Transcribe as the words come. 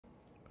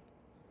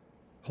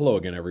Hello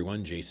again,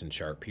 everyone. Jason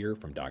Sharp here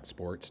from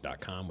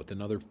docsports.com with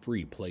another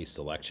free play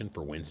selection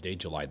for Wednesday,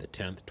 July the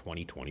 10th,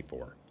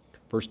 2024.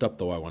 First up,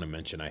 though, I want to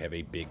mention I have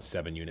a big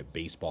 7-unit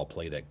baseball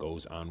play that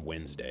goes on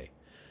Wednesday.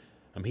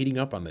 I'm heating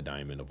up on the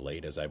diamond of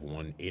late as I've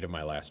won 8 of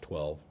my last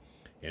 12,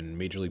 and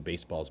Major League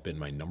Baseball has been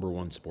my number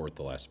one sport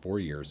the last 4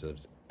 years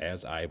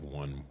as I've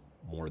won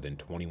more than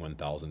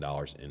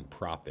 $21,000 in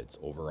profits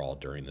overall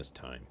during this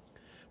time.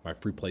 My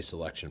free play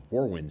selection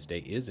for Wednesday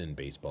is in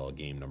baseball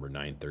game number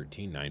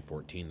 913,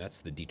 914.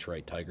 That's the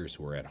Detroit Tigers,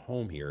 who are at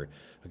home here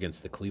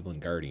against the Cleveland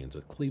Guardians,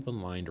 with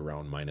Cleveland lined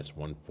around minus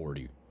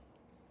 140.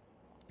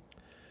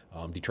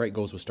 Detroit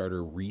goes with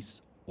starter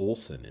Reese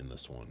Olson in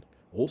this one.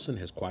 Olson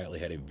has quietly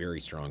had a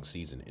very strong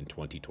season in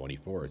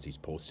 2024 as he's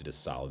posted a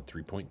solid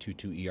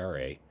 3.22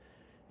 ERA,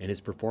 and his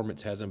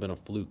performance hasn't been a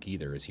fluke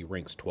either as he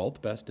ranks 12th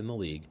best in the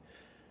league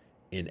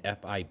in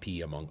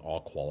FIP among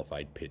all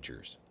qualified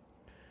pitchers.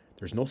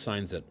 There's no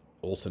signs that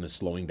Olson is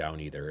slowing down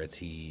either, as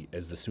the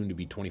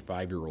soon-to-be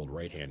 25-year-old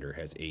right-hander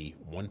has a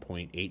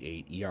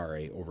 1.88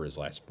 ERA over his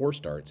last 4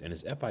 starts, and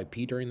his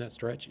FIP during that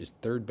stretch is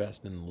third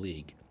best in the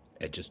league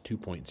at just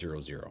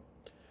 2.00.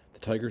 The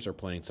Tigers are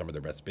playing some of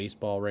their best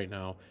baseball right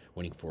now,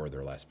 winning 4 of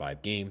their last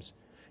 5 games,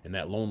 and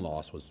that lone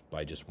loss was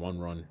by just 1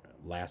 run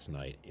last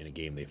night in a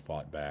game they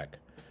fought back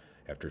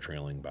after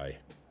trailing by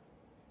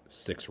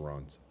 6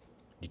 runs.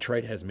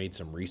 Detroit has made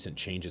some recent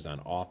changes on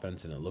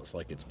offense, and it looks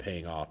like it's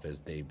paying off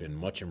as they've been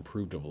much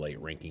improved of late,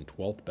 ranking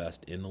 12th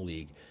best in the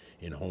league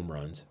in home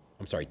runs.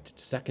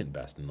 Second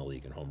best in the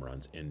league in home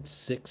runs and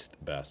 6th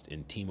best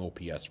in team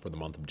OPS for the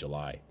month of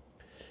July.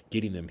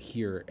 Getting them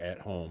here at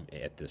home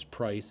at this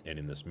price and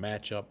in this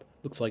matchup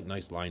looks like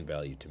nice line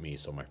value to me,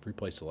 so my free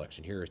play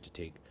selection here is to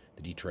take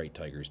the Detroit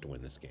Tigers to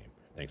win this game.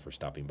 Thanks for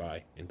stopping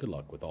by, and good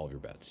luck with all of your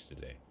bets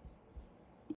today.